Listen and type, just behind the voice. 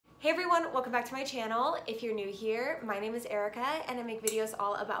Hey everyone, welcome back to my channel. If you're new here, my name is Erica and I make videos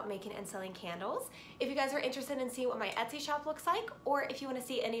all about making and selling candles. If you guys are interested in seeing what my Etsy shop looks like, or if you want to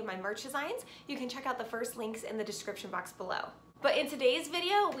see any of my merch designs, you can check out the first links in the description box below. But in today's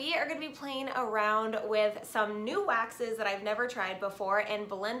video, we are going to be playing around with some new waxes that I've never tried before and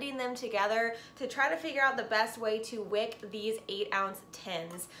blending them together to try to figure out the best way to wick these 8-ounce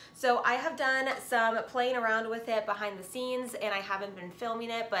tins. So I have done some playing around with it behind the scenes and I haven't been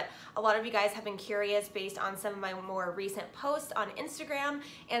filming it, but a lot of you guys have been curious based on some of my more recent posts on Instagram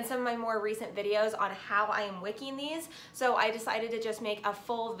and some of my more recent videos on how I am wicking these. So I decided to just make a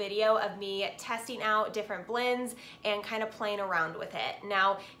full video of me testing out different blends and kind of playing around with it.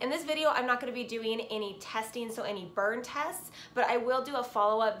 Now, in this video, I'm not going to be doing any testing, so any burn tests, but I will do a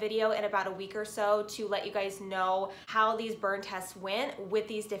follow-up video in about a week or so to let you guys know how these burn tests went with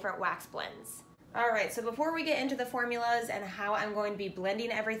these different wax blends. Alright, so before we get into the formulas and how I'm going to be blending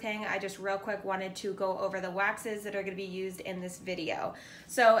everything, I just real quick wanted to go over the waxes that are going to be used in this video.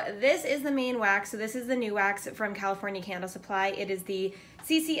 So this is the main wax. So this is the new wax from California Candle Supply. It is the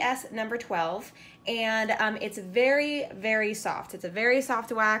CCS number 12 and it's very, very soft. It's a very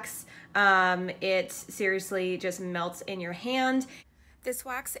soft wax. It seriously just melts in your hand. This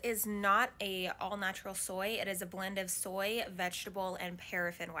wax is not a all-natural soy. It is a blend of soy, vegetable, and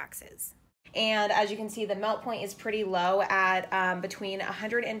paraffin waxes. And as you can see, the melt point is pretty low at between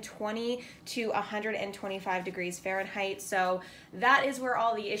 120 to 125 degrees Fahrenheit. So that is where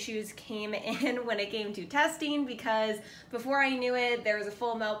all the issues came in when it came to testing, because before I knew it, there was a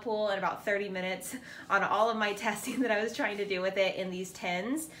full melt pool in about 30 minutes on all of my testing that I was trying to do with it in these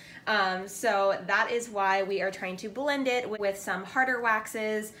tins. So that is why we are trying to blend it with some harder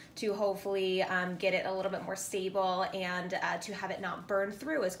waxes to hopefully get it a little bit more stable and to have it not burn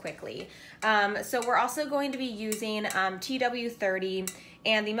through as quickly. So we're also going to be using TW30,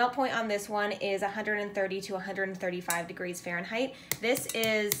 and the melt point on this one is 130 to 135 degrees Fahrenheit. This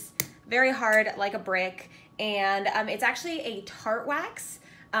is very hard, like a brick, and it's actually a tart wax.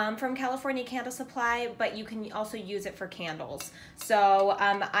 From California Candle Supply, but you can also use it for candles. So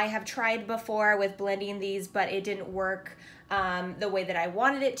I have tried before with blending these, but it didn't work the way that I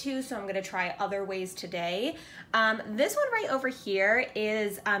wanted it to, so I'm gonna try other ways today. This one right over here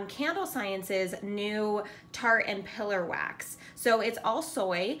is Candle Science's new tart and pillar wax. So it's all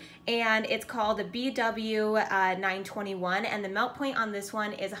soy and it's called the BW921, and the melt point on this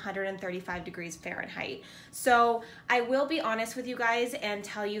one is 135 degrees Fahrenheit. So I will be honest with you guys and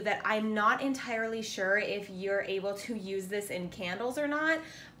tell you that I'm not entirely sure if you're able to use this in candles or not,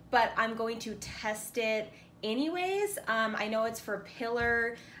 but I'm going to test it anyways. I know it's for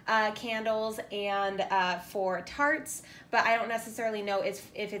pillar candles and for tarts, but I don't necessarily know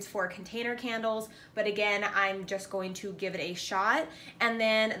if it's for container candles, but again, I'm just going to give it a shot. And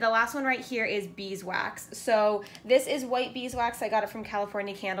then the last one right here is beeswax. So this is white beeswax. I got it from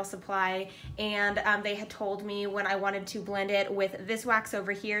California Candle Supply, and they had told me when I wanted to blend it with this wax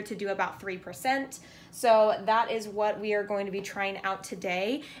over here to do about 3%. So that is what we are going to be trying out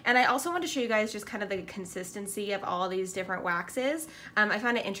today. And I also want to show you guys just kind of the consistency of all these different waxes. I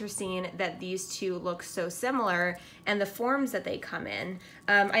found it interesting that these two look so similar and the forms that they come in.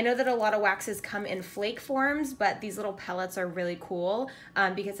 I know that a lot of waxes come in flake forms, but these little pellets are really cool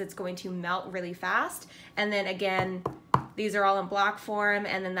because it's going to melt really fast. And then again, these are all in block form,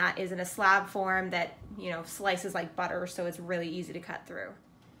 and then that is in a slab form that, you know, slices like butter, so it's really easy to cut through.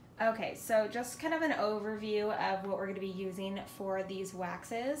 Okay, so just kind of an overview of what we're going to be using for these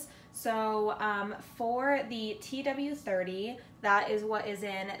waxes. So for the TW30, that is what is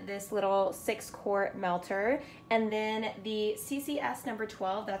in this little 6-quart melter. And then the CCS number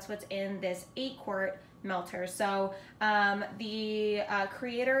 12, that's what's in this 8-quart melter. So the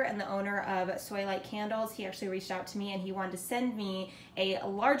creator and the owner of Soy Light Candles, he actually reached out to me and he wanted to send me a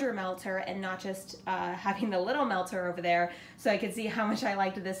larger melter and not just having the little melter over there, so I could see how much I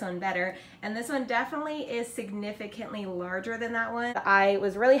liked this one better. And this one definitely is significantly larger than that one. I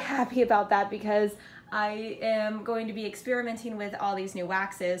was really happy about that because I am going to be experimenting with all these new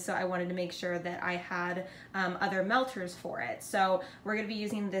waxes, so I wanted to make sure that I had other melters for it. So we're going to be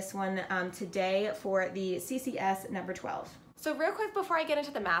using this one today for the CCS number 12. So real quick before I get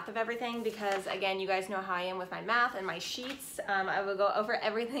into the math of everything, because again, you guys know how I am with my math and my sheets, I will go over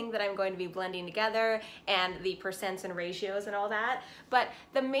everything that I'm going to be blending together and the percents and ratios and all that. But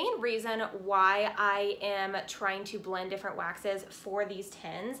the main reason why I am trying to blend different waxes for these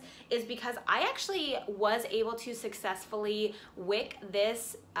tins is because I actually was able to successfully wick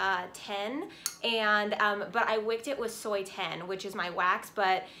this 10, and but I wicked it with soy 10, which is my wax.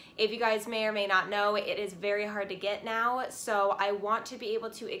 But if you guys may or may not know, it is very hard to get now. So so I want to be able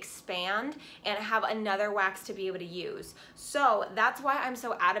to expand and have another wax to be able to use. So that's why I'm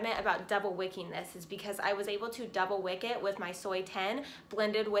so adamant about double wicking this, is because I was able to double wick it with my soy 10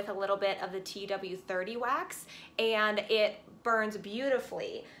 blended with a little bit of the TW30 wax, and it burns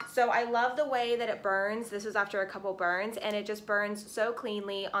beautifully. So I love the way that it burns. This was after a couple burns, and it just burns so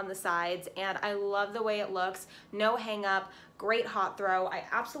cleanly on the sides, and I love the way it looks. No hang up, great hot throw. I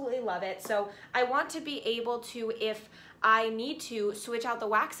absolutely love it. So I want to be able to, if I need to, switch out the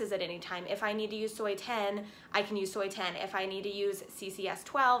waxes at any time. If I need to use soy 10, I can use soy 10. If I need to use CCS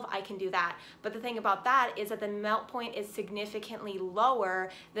 12, I can do that. But the thing about that is that the melt point is significantly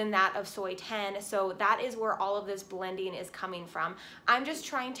lower than that of soy 10. So that is where all of this blending is coming from. I'm just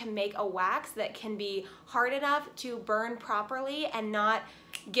trying to make a wax that can be hard enough to burn properly and not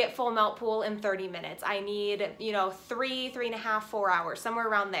get full melt pool in 30 minutes. I need, you know, 3.5, 4 hours, somewhere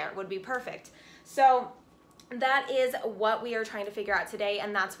around there would be perfect. So that is what we are trying to figure out today,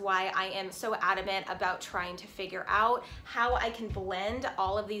 and that's why I am so adamant about trying to figure out how I can blend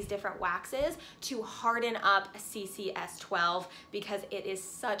all of these different waxes to harden up CCS 12, because it is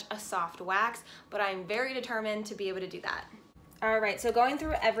such a soft wax, but I'm very determined to be able to do that. All right, so going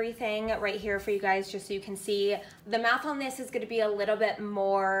through everything right here for you guys, just so you can see, the math on this is going to be a little bit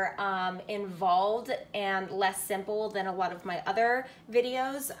more involved and less simple than a lot of my other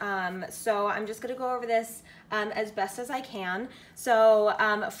videos. So I'm just going to go over this as best as I can. So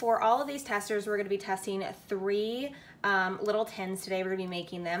for all of these testers, we're going to be testing 3 little tins today. We're going to be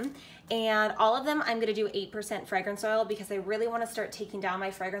making them, and all of them I'm going to do 8% fragrance oil, because I really want to start taking down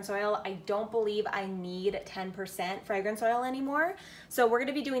my fragrance oil. I don't believe I need 10% fragrance oil anymore. So we're going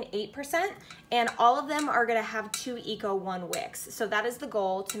to be doing 8%, and all of them are going to have 2 Eco 1 wicks. So that is the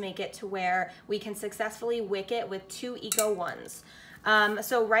goal, to make it to where we can successfully wick it with 2 Eco 1s.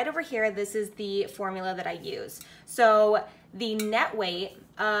 So right over here, this is the formula that I use. So the net weight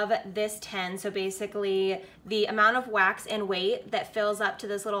of this 10, so basically the amount of wax and weight that fills up to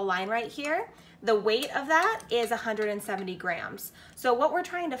this little line right here, the weight of that is 170 grams. So what we're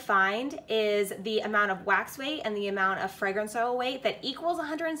trying to find is the amount of wax weight and the amount of fragrance oil weight that equals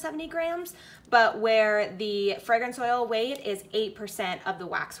 170 grams, but where the fragrance oil weight is 8% of the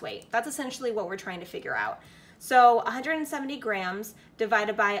wax weight. That's essentially what we're trying to figure out. So 170 grams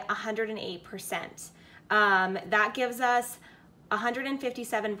divided by 108%. That gives us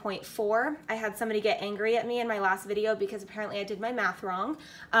 157.4. I had somebody get angry at me in my last video because apparently I did my math wrong.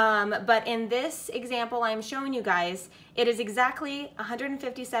 But in this example I'm showing you guys, it is exactly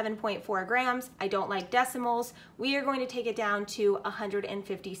 157.4 grams. I don't like decimals. We are going to take it down to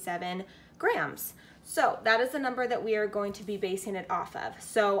 157 grams. So that is the number that we are going to be basing it off of.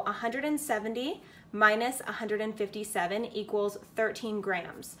 So 170 minus 157 equals 13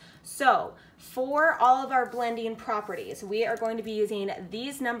 grams. So for all of our blending properties, we are going to be using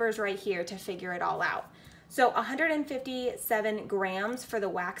these numbers right here to figure it all out. So 157 grams for the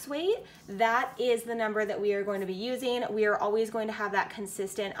wax weight, that is the number that we are going to be using. We are always going to have that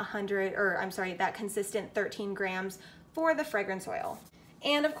consistent that consistent 13 grams for the fragrance oil.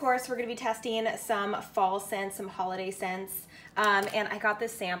 And of course, we're going to be testing some fall scents, some holiday scents. And I got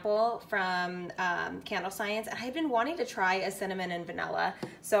this sample from Candle Science, and I've been wanting to try a cinnamon and vanilla,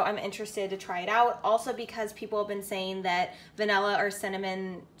 so I'm interested to try it out. Also because people have been saying that vanilla or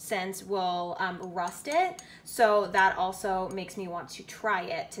cinnamon scents will rust it, so that also makes me want to try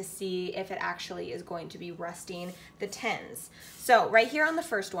it to see if it actually is going to be rusting the tins. So right here on the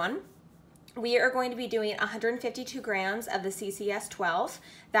first one, we are going to be doing 152 grams of the CCS 12.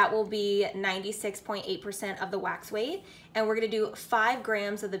 That will be 96.8% of the wax weight. And we're going to do 5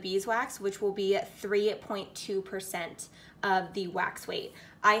 grams of the beeswax, which will be 3.2% of the wax weight.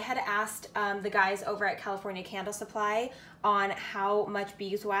 I had asked the guys over at California Candle Supply on how much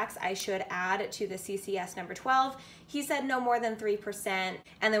beeswax I should add to the CCS number 12. He said no more than 3%.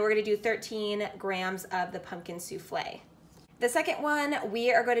 And then we're going to do 13 grams of the pumpkin souffle. The second one,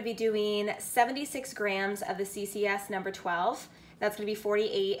 we are going to be doing 76 grams of the CCS number 12. That's going to be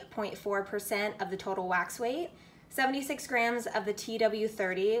 48.4% of the total wax weight. 76 grams of the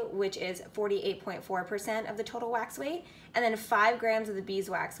TW30, which is 48.4% of the total wax weight, and then 5 grams of the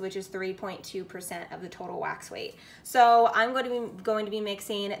beeswax, which is 3.2% of the total wax weight. So I'm going to be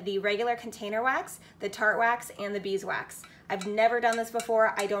mixing the regular container wax, the tart wax, and the beeswax. I've never done this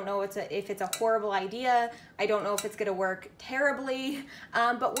before. I don't know if it's a horrible idea. I don't know if it's gonna work terribly,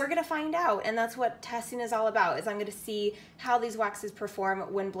 but we're gonna find out, and that's what testing is all about, is I'm gonna see how these waxes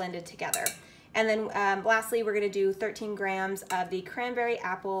perform when blended together. And then lastly, we're gonna do 13 grams of the cranberry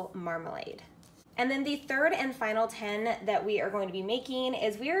apple marmalade. And then the third and final 10 that we are going to be making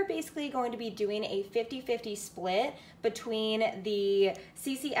is we are basically going to be doing a 50-50 split between the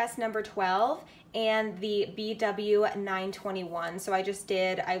CCS number 12 and the BW 921. So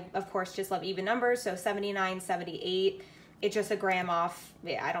I of course just love even numbers, so 79, 78. It's just a gram off.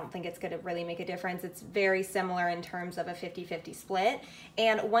 I don't think it's gonna really make a difference. It's very similar in terms of a 50-50 split.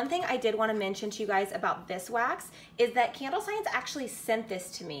 And one thing I did wanna mention to you guys about this wax is that Candle Science actually sent this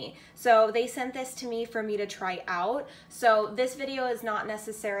to me. So they sent this to me for me to try out. So this video is not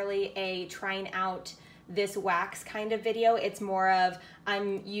necessarily a trying out this wax kind of video. It's more of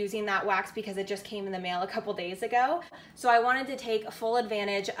I'm using that wax because it just came in the mail a couple days ago. So I wanted to take full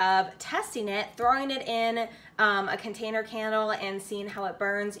advantage of testing it, throwing it in a container candle and seeing how it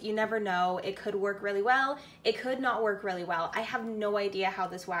burns. You never know. It could work really well. It could not work really well. I have no idea how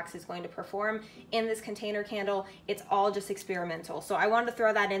this wax is going to perform in this container candle. It's all just experimental. So I wanted to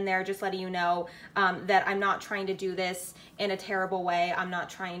throw that in there, just letting you know that I'm not trying to do this in a terrible way. I'm not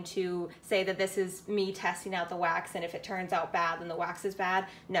trying to say that this is me testing out the wax, and if it turns out bad, then the wax is bad.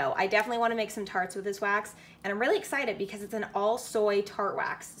 No, I definitely want to make some tarts with this wax, and I'm really excited because it's an all soy tart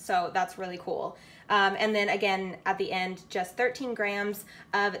wax, so that's really cool. And then again, at the end, just 13 grams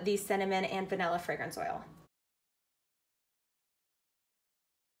of the cinnamon and vanilla fragrance oil.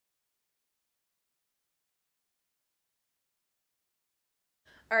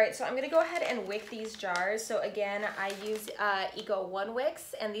 All right, so I'm gonna go ahead and wick these jars. So again, I use Eco 1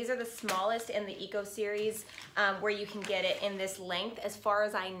 wicks, and these are the smallest in the Eco series where you can get it in this length as far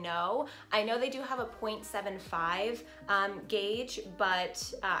as I know. I know they do have a 0.75 gauge,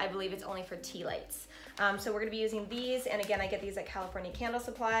 but I believe it's only for tea lights. So we're gonna be using these, and again, I get these at California Candle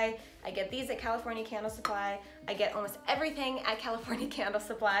Supply. I get these at California Candle Supply. I get almost everything at California Candle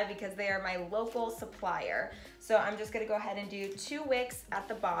Supply because they are my local supplier. So I'm just gonna go ahead and do 2 wicks at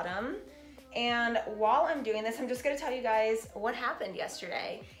the bottom. And while I'm doing this, I'm just gonna tell you guys what happened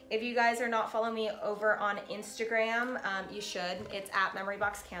yesterday. If you guys are not following me over on Instagram, you should. It's at Memory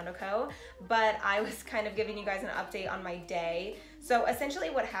Box Candle Co. But I was kind of giving you guys an update on my day. So essentially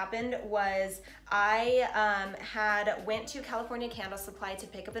what happened was I went to California Candle Supply to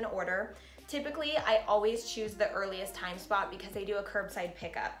pick up an order. Typically, I always choose the earliest time spot because they do a curbside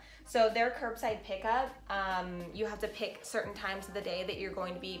pickup. So their curbside pickup, you have to pick certain times of the day that you're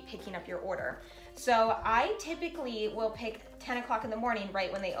going to be picking up your order. So I typically will pick 10 o'clock in the morning right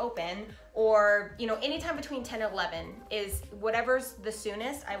when they open, or anytime between 10 and 11 is whatever's the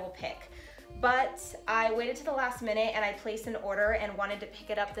soonest I will pick. But I waited to the last minute and I placed an order and wanted to pick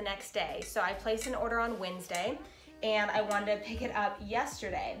it up the next day. So I placed an order on Wednesday and I wanted to pick it up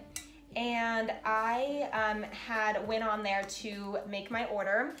yesterday. And I went on there to make my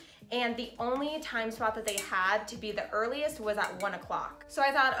order, and the only time spot that they had to be the earliest was at 1 o'clock. So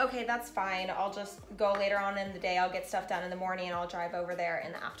I thought, okay, that's fine. I'll just go later on in the day. I'll get stuff done in the morning and I'll drive over there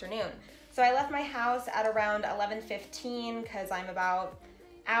in the afternoon. So I left my house at around 11:15 because I'm about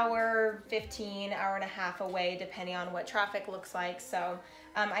hour 15, hour and a half away, depending on what traffic looks like. So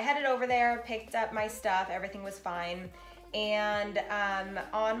I headed over there, picked up my stuff, everything was fine. And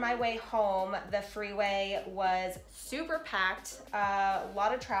on my way home, the freeway was super packed, a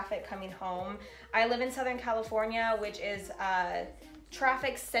lot of traffic coming home. I live in Southern California, which is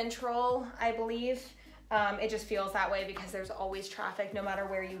traffic central, I believe. It just feels that way because there's always traffic no matter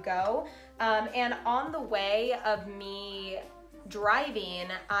where you go. And on the way of me driving,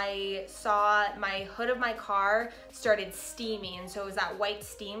 I saw my hood of my car started steaming, so it was that white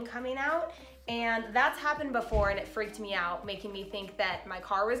steam coming out. And that's happened before and it freaked me out, making me think that my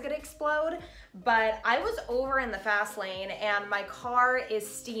car was gonna explode. But I was over in the fast lane and my car is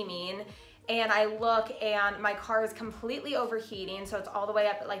steaming, and I look and my car is completely overheating, so it's all the way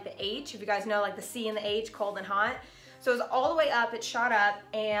up at like the H, if you guys know like the C and the H, cold and hot. So it was all the way up, it shot up,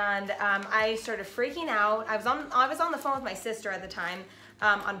 and I started freaking out. I was on the phone with my sister at the time,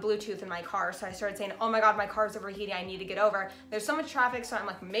 on Bluetooth in my car, so I started saying, oh my god, my car's overheating, I need to get over. There's so much traffic, so I'm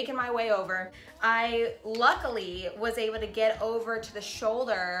like making my way over. I luckily was able to get over to the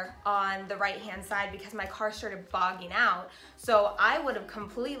shoulder on the right hand side because my car started bogging out. So I would have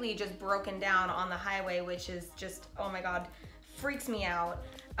completely just broken down on the highway, which is just, oh my god, freaks me out.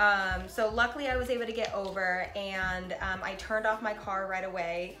 So luckily I was able to get over, and I turned off my car right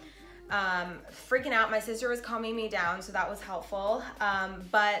away. Freaking out, my sister was calming me down, so that was helpful.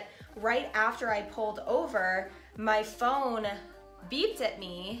 But right after I pulled over, my phone beeped at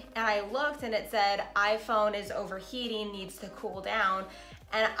me, and I looked and it said, iPhone is overheating, needs to cool down.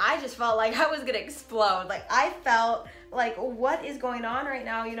 And I just felt like I was gonna explode. Like I felt like, what is going on right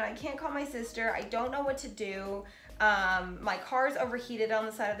now? I can't call my sister, I don't know what to do. My car's overheated on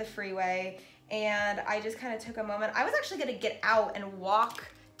the side of the freeway, and I just kind of took a moment. I was actually gonna get out and walk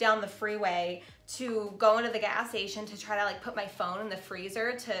down the freeway to go into the gas station to try to like put my phone in the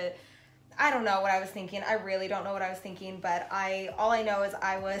freezer to, I don't know what I was thinking. I really don't know what I was thinking, but all I know is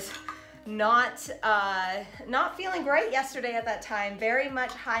I was not feeling great yesterday at that time. Very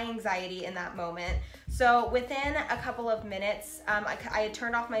much high anxiety in that moment. So within a couple of minutes, I had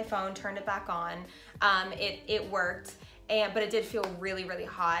turned off my phone, turned it back on. It worked. But it did feel really, really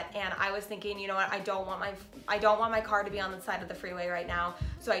hot, and I was thinking, you know what, I don't want my car to be on the side of the freeway right now.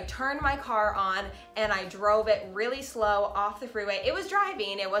 So I turned my car on and I drove it really slow off the freeway. It was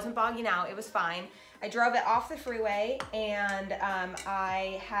driving, it wasn't bogging out, it was fine. I drove it off the freeway, and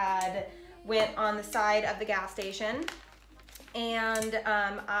I went on the side of the gas station, and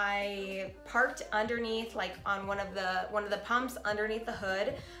I parked underneath, like on one of the pumps underneath the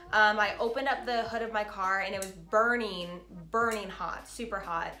hood. I opened up the hood of my car, and it was burning hot, super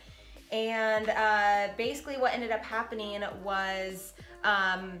hot. And basically what ended up happening was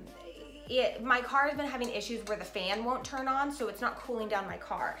my car has been having issues where the fan won't turn on, so it's not cooling down my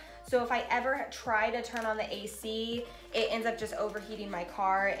car. So if I ever try to turn on the AC, it ends up just overheating my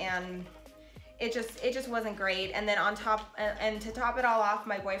car, and it just wasn't great. And then on top, and to top it all off,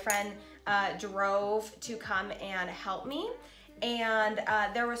 my boyfriend drove to come and help me. And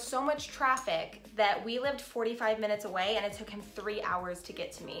there was so much traffic that we lived 45 minutes away, and it took him 3 hours to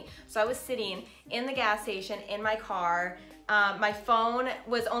get to me. So I was sitting in the gas station in my car. My phone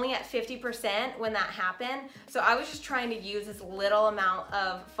was only at 50% when that happened. So I was just trying to use as little amount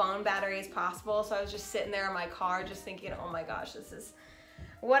of phone battery as possible. So I was just sitting there in my car just thinking, oh my gosh,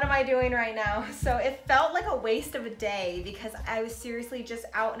 what am I doing right now? So it felt like a waste of a day because I was seriously just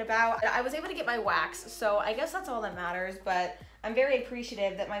out and about. I was able to get my wax, so I guess that's all that matters, but I'm very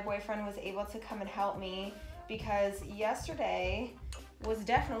appreciative that my boyfriend was able to come and help me, because yesterday was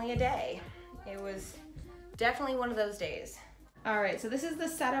definitely a day. It was definitely one of those days. All right, so this is the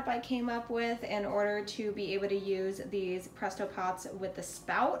setup I came up with in order to be able to use these Presto pots with the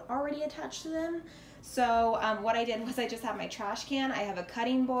spout already attached to them. So what I did was I just have my trash can, I have a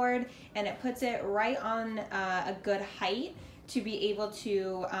cutting board, and it puts it right on a good height to be able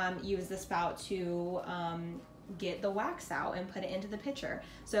to use the spout to get the wax out and put it into the pitcher.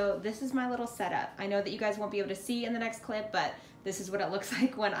 So this is my little setup. I know that you guys won't be able to see in the next clip, but this is what it looks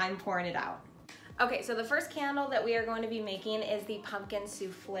like when I'm pouring it out. Okay, so the first candle that we are going to be making is the pumpkin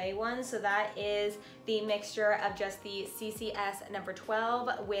souffle one. So that is the mixture of just the CCS number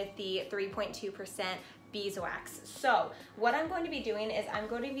 12 with the 3.2% beeswax. So what I'm going to be doing is I'm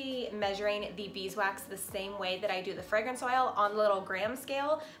going to be measuring the beeswax the same way that I do the fragrance oil on the little gram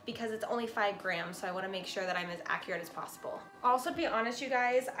scale, because it's only 5 grams, so I want to make sure that I'm as accurate as possible. Also, to be honest, you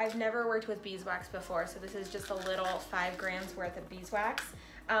guys, I've never worked with beeswax before, so this is just a little 5 grams worth of beeswax.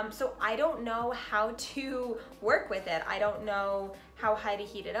 So I don't know how to work with it. I don't know how high to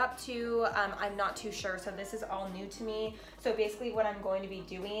heat it up to. I'm not too sure, so this is all new to me. So basically what I'm going to be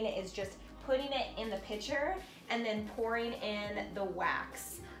doing is just putting it in the pitcher and then pouring in the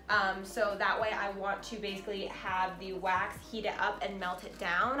wax. So that way I want to basically have the wax heat it up and melt it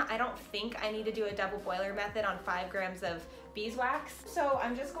down. I don't think I need to do a double boiler method on 5 grams of beeswax. So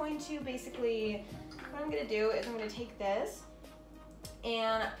I'm just going to basically, what I'm gonna do is I'm gonna take this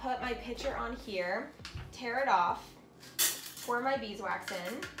and put my pitcher on here, tear it off, pour my beeswax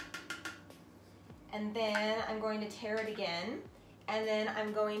in, and then I'm going to tear it again, and then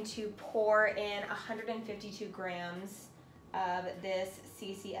I'm going to pour in 152 grams of this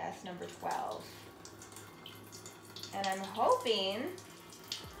CCS number 12. And I'm hoping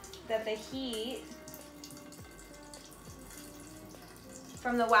that the heat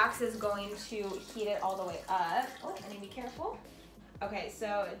from the wax is going to heat it all the way up. Oh, I need to be careful. Okay,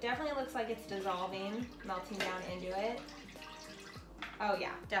 so it definitely looks like it's dissolving, melting down into it. Oh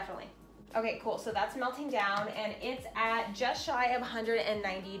yeah, definitely. Okay, cool, so that's melting down, and it's at just shy of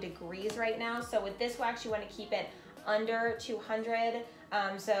 190 degrees right now. So with this wax, you wanna keep it under 200.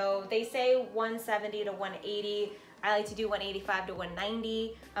 So they say 170 to 180. I like to do 185 to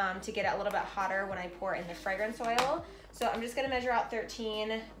 190 to get it a little bit hotter when I pour in the fragrance oil. So I'm just gonna measure out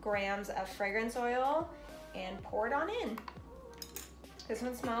 13 grams of fragrance oil and pour it on in. This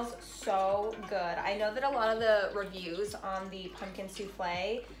one smells so good. I know that a lot of the reviews on the pumpkin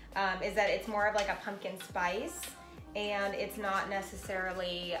souffle is that it's more of like a pumpkin spice, and it's not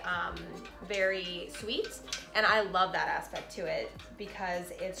necessarily very sweet. And I love that aspect to it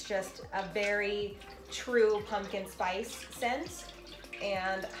because it's just a very true pumpkin spice scent.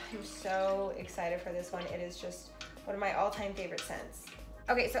 And I'm so excited for this one. It is just one of my all-time favorite scents.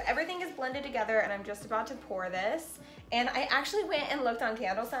 Okay, so everything is blended together, and I'm just about to pour this. And I actually went and looked on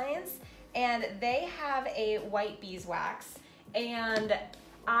Candle Science, and they have a white beeswax, and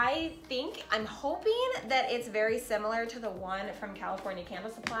I'm hoping that it's very similar to the one from California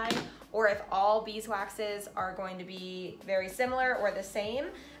Candle Supply, or if all beeswaxes are going to be very similar or the same,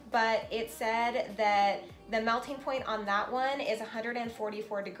 but it said that the melting point on that one is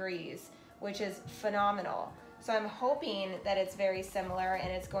 144 degrees, which is phenomenal. So I'm hoping that it's very similar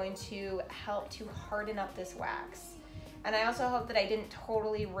and it's going to help to harden up this wax. And I also hope that I didn't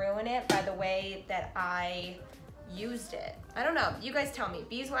totally ruin it by the way that I used it. I don't know, you guys tell me.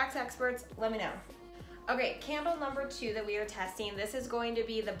 Beeswax experts, let me know. Okay, candle number 2 that we are testing. This is going to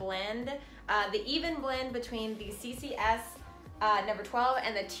be the blend, the even blend between the CCS number 12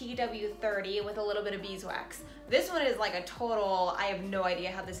 and the TW30 with a little bit of beeswax. This one is like a total, I have no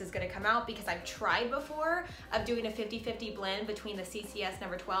idea how this is gonna come out because I've tried before of doing a 50-50 blend between the CCS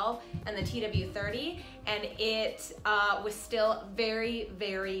number 12 and the TW30, and it was still very,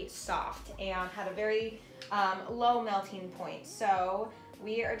 very soft and had a very low melting point. So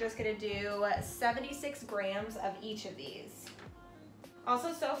we are just gonna do 76 grams of each of these.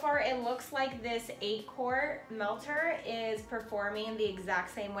 Also, so far it looks like this 8-quart melter is performing the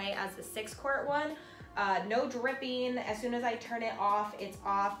exact same way as the 6-quart one. No dripping. As soon as I turn it off, it's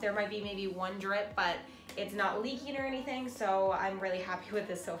off. There might be maybe one drip, but it's not leaking or anything, so I'm really happy with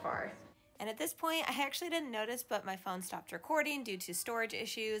this so far. And at this point, I actually didn't notice, but my phone stopped recording due to storage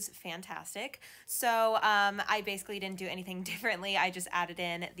issues. Fantastic. So I basically didn't do anything differently. I just added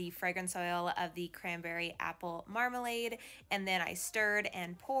in the fragrance oil of the cranberry apple marmalade, and then I stirred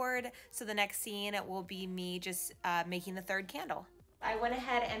and poured. So the next scene will be me just making the 3rd candle. I went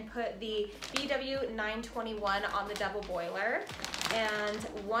ahead and put the BW921 on the double boiler. And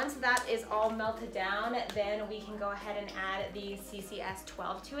once that is all melted down, then we can go ahead and add the CCS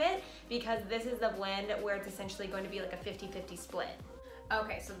 12 to it, because this is the blend where it's essentially going to be like a 50-50 split.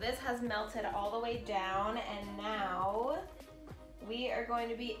 Okay, so this has melted all the way down, and now we are going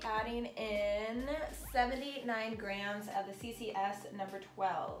to be adding in 79 grams of the CCS number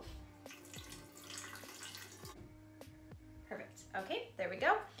 12. Perfect. Okay, there we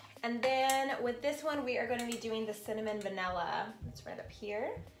go. And then with this one, we are going to be doing the cinnamon vanilla. It's right up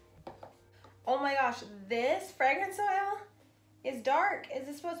here. Oh my gosh, this fragrance oil is dark. Is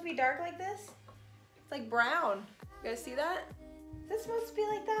it supposed to be dark like this? It's like brown. You guys see that? Is this supposed to be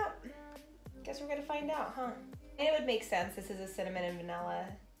like that? Guess we're gonna find out, huh? And it would make sense. This is a cinnamon and vanilla.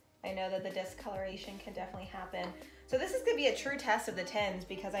 I know that the discoloration can definitely happen. So this is gonna be a true test of the tins,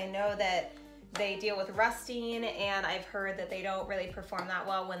 because I know that they deal with rusting, and I've heard that they don't really perform that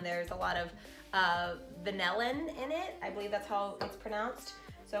well when there's a lot of vanillin in it. I believe that's how it's pronounced.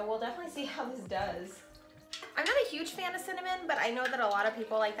 So we'll definitely see how this does. I'm not a huge fan of cinnamon, but I know that a lot of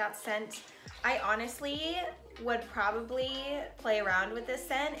people like that scent. I honestly would probably play around with this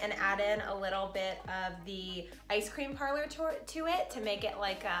scent and add in a little bit of the ice cream parlor to it to make it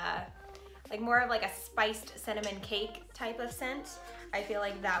like more of like a spiced cinnamon cake type of scent. I feel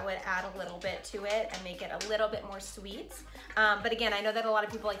like that would add a little bit to it and make it a little bit more sweet. But again, I know that a lot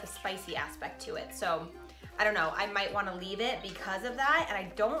of people like the spicy aspect to it. So I don't know, I might want to leave it because of that. And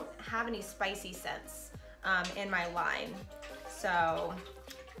I don't have any spicy scents in my line. So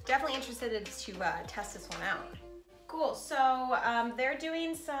definitely interested to test this one out. Cool, so they're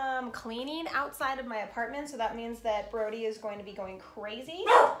doing some cleaning outside of my apartment. So that means that Brody is going to be going crazy,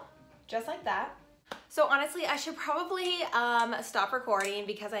 just like that. So honestly, I should probably stop recording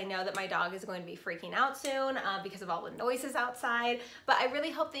because I know that my dog is going to be freaking out soon because of all the noises outside. But I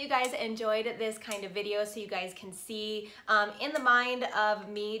really hope that you guys enjoyed this kind of video so you guys can see in the mind of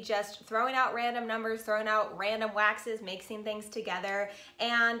me just throwing out random numbers, throwing out random waxes, mixing things together,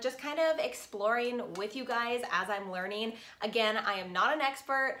 and just kind of exploring with you guys as I'm learning. Again, I am not an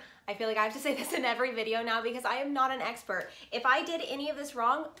expert. I feel like I have to say this in every video now because I am not an expert. If I did any of this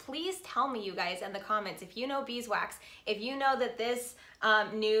wrong, please tell me, you guys, in the comments. If you know beeswax, if you know that this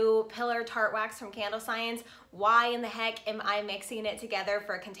new pillar tart wax from Candle Science, why in the heck am I mixing it together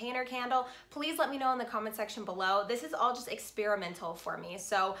for a container candle? Please let me know in the comment section below. This is all just experimental for me,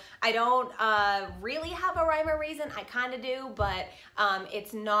 so I don't really have a rhyme or reason. I kind of do, but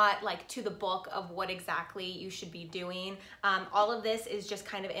it's not like to the book of what exactly you should be doing. All of this is just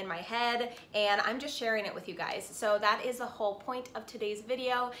kind of in my head, and I'm just sharing it with you guys. So that is the whole point of today's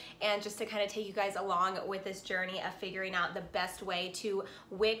video, and just to kind of take you guys along with this journey of figuring out the best way to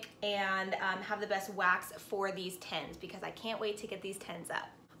wick and have the best wax for these tins, because I can't wait to get these tins up.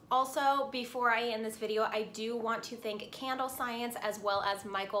 Also, before I end this video, I do want to thank Candle Science as well as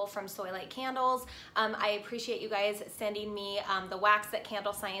Michael from Soylite Candles. I appreciate you guys sending me the wax that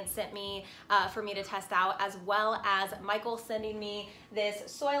Candle Science sent me for me to test out, as well as Michael sending me this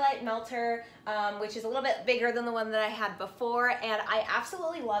Soylite melter, which is a little bit bigger than the one that I had before, and I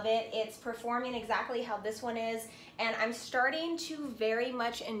absolutely love it. It's performing exactly how this one is, and I'm starting to very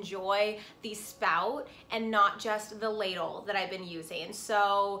much enjoy the spout and not just the ladle that I've been using.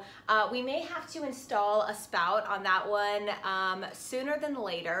 So we may have to install a spout on that one sooner than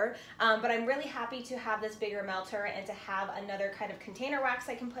later, but I'm really happy to have this bigger melter and to have another kind of container wax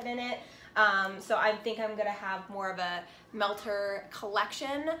I can put in it. So I think I'm gonna have more of a melter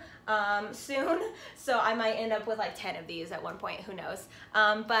collection soon, so I might end up with like 10 of these at one point, who knows.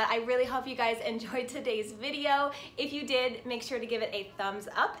 But I really hope you guys enjoyed today's video. If you did, make sure to give it a thumbs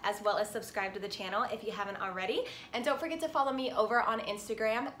up, as well as subscribe to the channel if you haven't already, and don't forget to follow me over on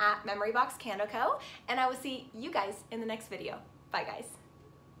Instagram at MemoryBoxCandleCo, and I will see you guys in the next video. Bye guys.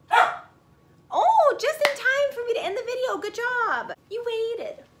 Oh, just in time for me to end the video. Good job. You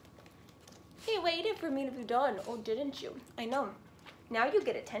waited. You waited for me to be done. Oh, didn't you? I know. Now you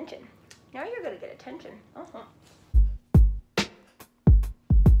get attention. Now you're gonna get attention.